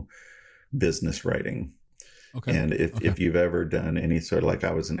into business writing. Okay. And if you've ever done any sort of, like,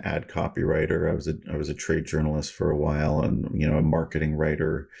 I was an ad copywriter, I was a trade journalist for a while, and a marketing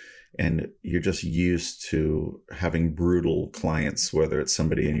writer, and you're just used to having brutal clients, whether it's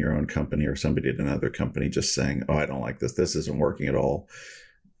somebody in your own company or somebody at another company, just saying, "Oh, I don't like this. This isn't working at all."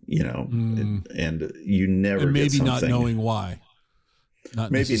 And you never and maybe get not something. knowing why,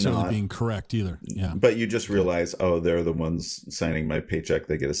 not Maybe necessarily not being correct either. Yeah. But you just realize, oh, they're the ones signing my paycheck.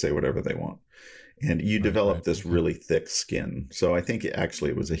 They get to say whatever they want. And you develop this really thick skin. So I think it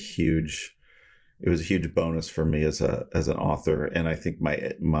was a huge bonus for me as an author. And I think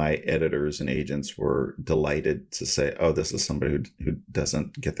my editors and agents were delighted to say, oh, this is somebody who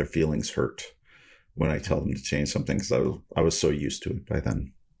doesn't get their feelings hurt when I tell them to change something, because I was so used to it by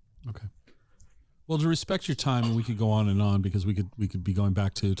then. Okay. Well, to respect your time, and we could go on and on, because we could be going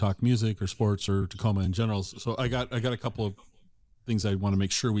back to talk music or sports or Tacoma in general. So I got a couple of things I want to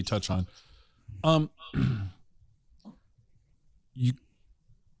make sure we touch on. Your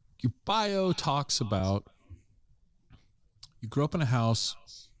bio talks about you grew up in a house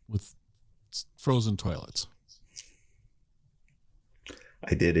with frozen toilets.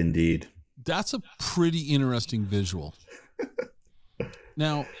 I did indeed. That's a pretty interesting visual.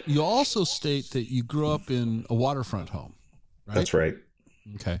 Now, you also state that you grew up in a waterfront home, right? That's right.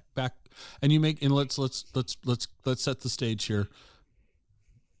 Okay. Let's set the stage here.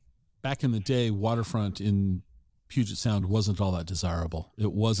 Back in the day, waterfront in Puget Sound wasn't all that desirable.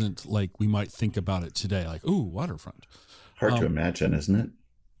 It wasn't like we might think about it today, like, ooh, waterfront. Hard to imagine, isn't it?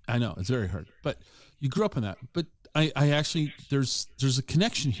 I know, it's very hard. But you grew up in that. But I actually, there's a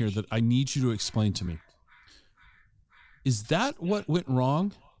connection here that I need you to explain to me. Is that what went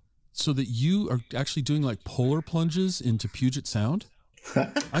wrong, so that you are actually doing like polar plunges into Puget Sound?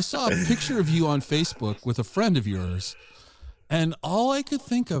 I saw a picture of you on Facebook with a friend of yours, and all I could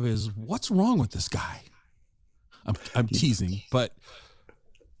think of is, what's wrong with this guy? I'm teasing, but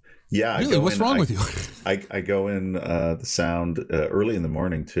yeah, really, what's wrong with you? I go in the Sound early in the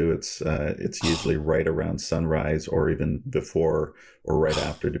morning too. It's usually right around sunrise, or even before or right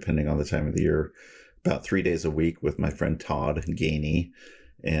after, depending on the time of the year. About 3 days a week with my friend Todd Gainey.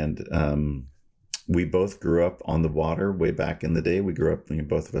 And we both grew up on the water way back in the day.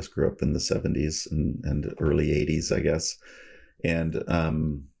 Both of us grew up in the 70s and early 80s, I guess. And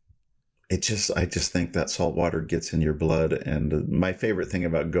I just think that salt water gets in your blood. And my favorite thing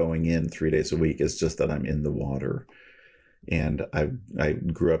about going in 3 days a week is just that I'm in the water. And I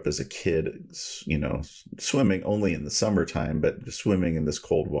grew up as a kid, swimming only in the summertime, but swimming in this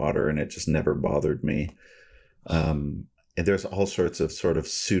cold water, and it just never bothered me. And there's all sorts of sort of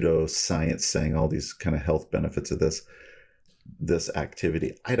pseudo science saying all these kind of health benefits of this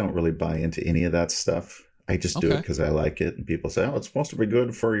activity. I don't really buy into any of that stuff. I just do it because I like it. And people say, oh, it's supposed to be good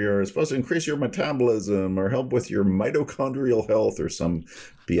it's supposed to increase your metabolism or help with your mitochondrial health or some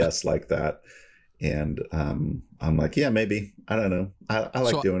BS like that. And I'm like, yeah, maybe. I don't know. I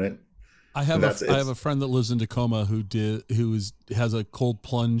like doing it. I have a friend that lives in Tacoma who has a cold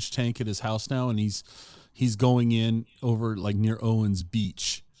plunge tank at his house now, and he's going in over like near Owens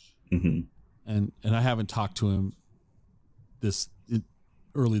Beach. Mm-hmm. And I haven't talked to him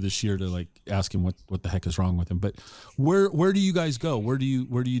early this year to like ask him what the heck is wrong with him. But where do you guys go? Where do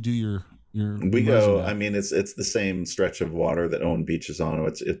you do your we go at? I mean, it's the same stretch of water that Owen Beach is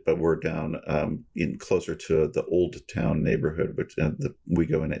on. But we're down in closer to the Old Town neighborhood, which we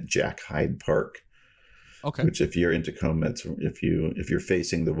go in at Jack Hyde Park. Okay. Which, if you're in Tacoma, if you're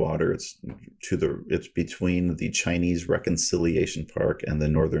facing the water, it's between the Chinese Reconciliation Park and the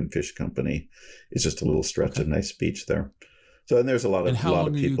Northern Fish Company. It's just a little stretch of nice beach there. So, and there's a lot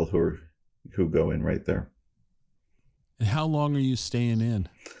of people who go in right there. And how long are you staying in?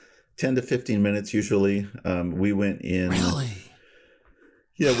 10 to 15 minutes usually. We went in. Really?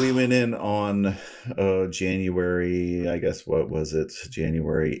 Yeah, we went in on January, I guess, what was it?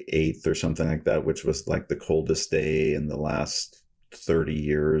 January 8th or something like that, which was like the coldest day in the last 30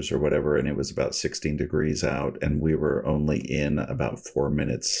 years or whatever. And it was about 16 degrees out, and we were only in about 4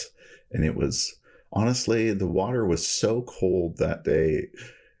 minutes. And it was, honestly, the water was so cold that day.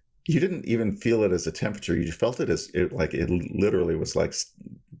 You didn't even feel it as a temperature. You felt it it literally was like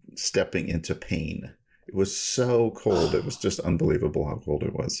stepping into pain. It was so cold. It was just unbelievable how cold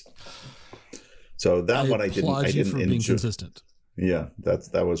it was. So that one I didn't for being consistent. Yeah,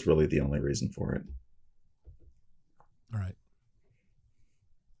 that was really the only reason for it. All right.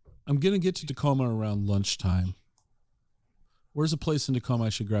 I'm going to get to Tacoma around lunchtime. Where's a place in Tacoma I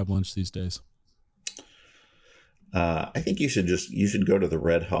should grab lunch these days? I think you should go to the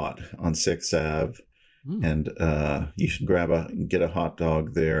Red Hot on 6th Ave, and you should get a hot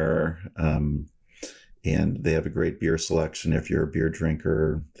dog there. and they have a great beer selection. If you're a beer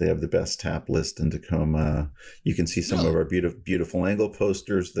drinker, they have the best tap list in Tacoma. You can see some of Really? our beautiful angle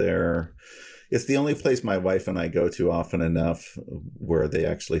posters there. It's the only place my wife and I go to often enough where they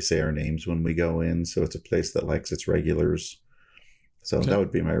actually say our names when we go in. So it's a place that likes its regulars. So Okay. that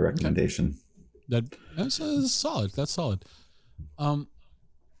would be my Okay. recommendation. That's solid. That's solid.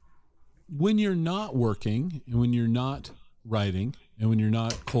 When you're not working and when you're not writing and when you're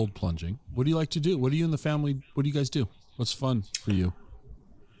not cold plunging, what do you like to do? What do you and the family, what do you guys do? What's fun for you?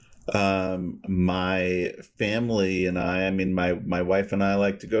 My family and I mean, my wife and I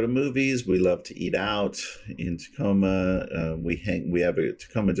like to go to movies. We love to eat out in Tacoma.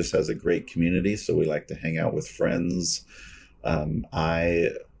 Tacoma just has a great community. So we like to hang out with friends. I'm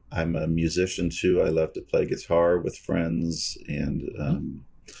a musician too. I love to play guitar with friends, and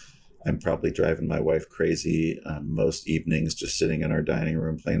I'm probably driving my wife crazy most evenings, just sitting in our dining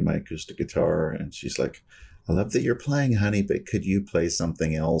room playing my acoustic guitar. And she's like, I love that you're playing, honey, but could you play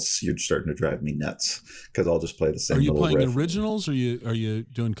something else? You're starting to drive me nuts because I'll just play the same. Are you little playing riff. originals or are you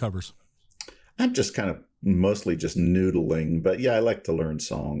doing covers? I'm just kind of mostly just noodling, but yeah, I like to learn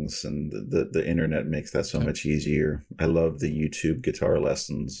songs, and the internet makes that so much easier. I love the YouTube guitar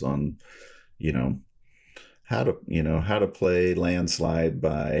lessons on, how to play Landslide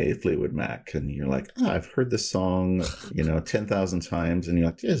by Fleetwood Mac, and you're like, I've heard this song 10,000 times, and you're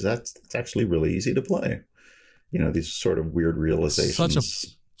like, yes, that's actually really easy to play. These sort of weird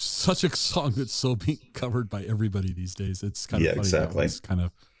realizations. Such a song that's so being covered by everybody these days. It's kind of funny. Exactly. It's kind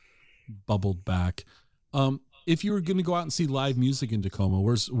of bubbled back. If you were going to go out and see live music in Tacoma,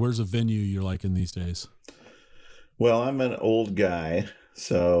 where's a venue you're liking these days? Well, I'm an old guy,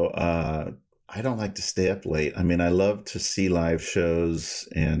 so I don't like to stay up late. I mean, I love to see live shows,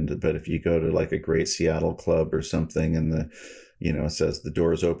 but if you go to like a great Seattle club or something, and it says the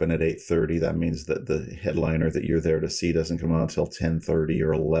doors open at 8:30, that means that the headliner that you're there to see doesn't come out until 10:30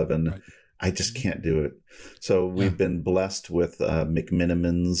 or 11. Right. I just can't do it. So we've been blessed with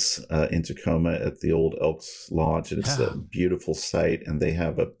McMinimans in Tacoma at the old Elks Lodge, and it's a beautiful site. And they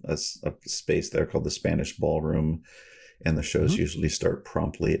have a space there called the Spanish Ballroom, and the shows usually start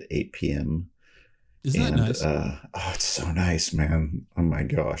promptly at 8 p.m. Isn't that nice? It's so nice, man. Oh my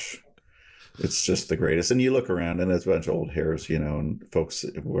gosh. It's just the greatest. And you look around and there's a bunch of old hairs, and folks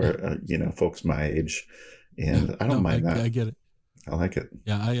folks my age. And I don't mind that. I get it. I like it.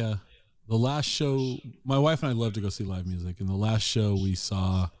 Yeah. The last show, my wife and I love to go see live music, and the last show we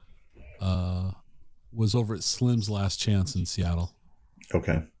saw was over at Slim's Last Chance in Seattle.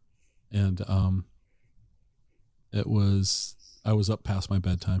 Okay. And I was up past my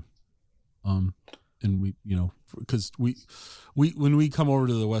bedtime. And we, because we when we come over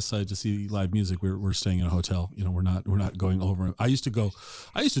to the west side to see live music, we're staying in a hotel. We're not going over. I used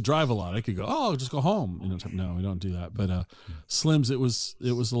to drive a lot. I could go, I'll just go home. No, we don't do that. But Slim's, it was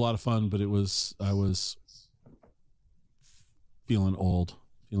a lot of fun, but I was feeling old.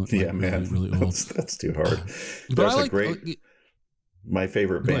 Man, really old. That's too hard. But my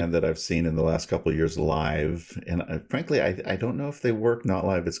favorite band that I've seen in the last couple of years live, and frankly, I don't know if they work not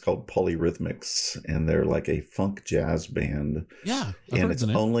live. It's called Polyrhythmics, and they're like a funk jazz band. Yeah, and it's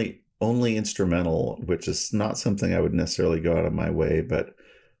only instrumental, which is not something I would necessarily go out of my way. But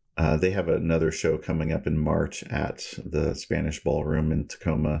they have another show coming up in March at the Spanish Ballroom in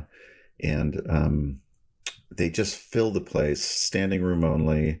Tacoma, and they just fill the place, standing room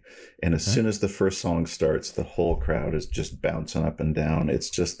only. And as soon as the first song starts, the whole crowd is just bouncing up and down. It's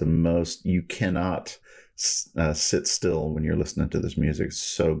just the most, you cannot sit still when you're listening to this music. It's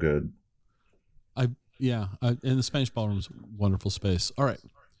so good. And the Spanish Ballroom is a wonderful space. All right.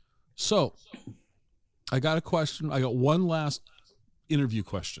 So I got a question. I got one last interview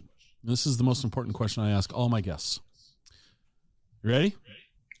question. This is the most important question I ask all my guests. You ready?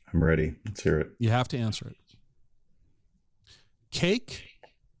 I'm ready. Let's hear it. You have to answer it. Cake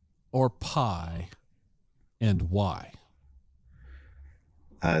or pie, and why?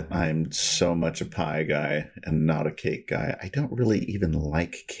 I'm so much a pie guy and not a cake guy. I don't really even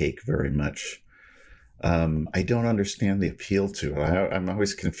like cake very much. I don't understand the appeal to it. I'm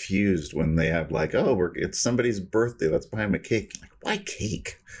always confused when they have like, it's somebody's birthday, let's buy him a cake. Like, why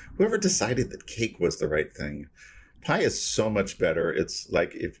cake? Whoever decided that cake was the right thing? Pie is so much better. It's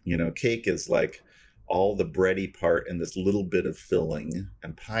like cake is like all the bready part and this little bit of filling,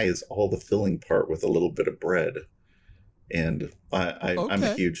 and pie is all the filling part with a little bit of bread. And I'm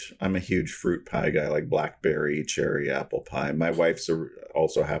a huge fruit pie guy, like blackberry, cherry, apple pie. My wife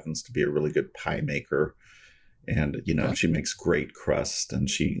also happens to be a really good pie maker, and she makes great crust, and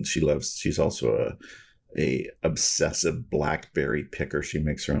she's also a obsessive blackberry picker. She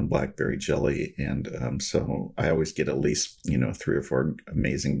makes her own blackberry jelly, and so I always get at least 3 or 4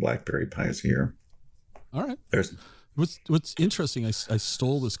 amazing blackberry pies a year. All right. There's what's interesting. I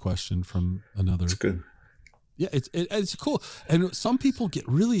stole this question from another. It's good. Yeah, it's cool. And some people get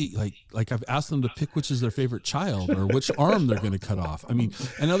really like I've asked them to pick which is their favorite child or which arm they're going to cut off. I mean,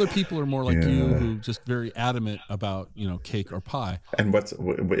 and other people are more like you, who just very adamant about cake or pie. And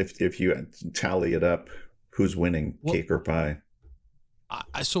if you tally it up, who's winning, cake or pie?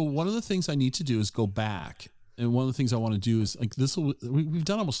 So one of the things I need to do is go back. And one of the things I want to do is we've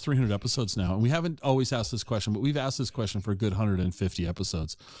done almost 300 episodes now, and we haven't always asked this question, but we've asked this question for a good 150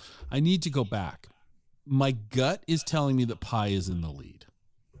 episodes. I need to go back. My gut is telling me that pie is in the lead.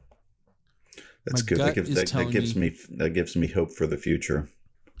 That's good. That gives me hope for the future.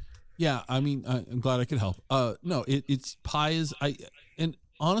 Yeah, I mean, I'm glad I could help. No, it's pie is and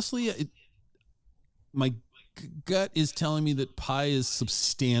honestly, my gut is telling me that pie is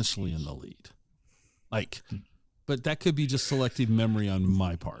substantially in the lead. But that could be just selective memory on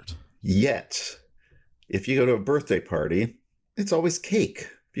my part. Yet, if you go to a birthday party, it's always cake.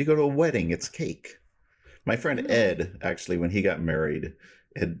 If you go to a wedding, it's cake. My friend Ed, actually, when he got married,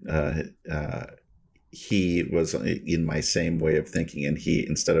 he was in my same way of thinking, and he,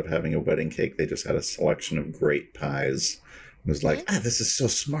 instead of having a wedding cake, they just had a selection of great pies. It was like, this is so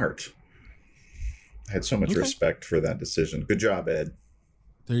smart. I had so much respect for that decision. Good job, Ed.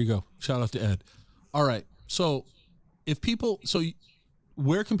 There you go. Shout out to Ed. All right. So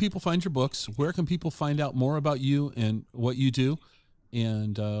where can people find your books? Where can people find out more about you and what you do?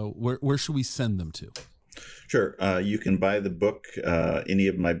 And where should we send them to? Sure. You can buy the book, any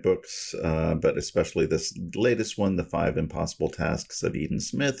of my books, but especially this latest one, The 5 Impossible Tasks of Eden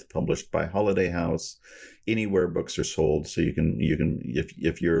Smith, published by Holiday House, anywhere books are sold. So you can,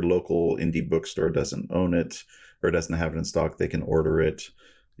 if your local indie bookstore doesn't own it or doesn't have it in stock, they can order it.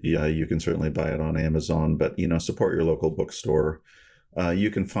 Yeah, you can certainly buy it on Amazon, but, support your local bookstore.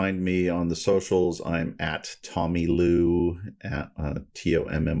 You can find me on the socials. I'm at Tommy Lew, at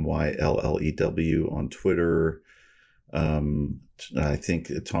TOMMYLLEW on Twitter. I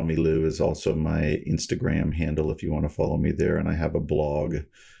think Tommy Lew is also my Instagram handle if you want to follow me there. And I have a blog,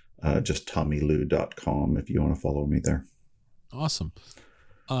 just TommyLew.com if you want to follow me there. Awesome.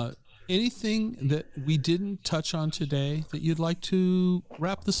 Anything that we didn't touch on today that you'd like to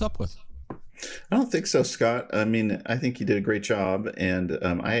wrap this up with? I don't think so, Scott. I mean, I think you did a great job, and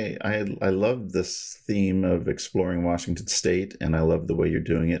I love this theme of exploring Washington State, and I love the way you're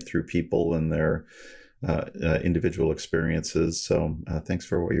doing it through people and their individual experiences. So thanks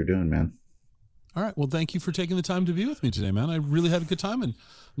for what you're doing, man. All right. Well, thank you for taking the time to be with me today, man. I really had a good time, and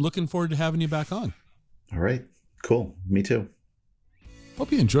I'm looking forward to having you back on. All right. Cool. Me too.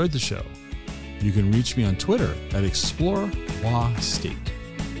 Hope you enjoyed the show. You can reach me on Twitter at ExploreWaState.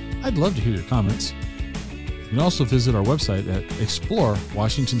 I'd love to hear your comments. You can also visit our website at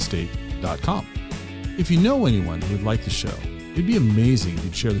explorewashingtonstate.com. If you know anyone who would like the show, it'd be amazing if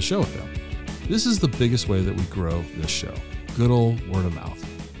you'd share the show with them. This is the biggest way that we grow this show. Good old word of mouth.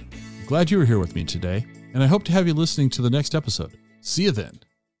 I'm glad you were here with me today, and I hope to have you listening to the next episode. See you then.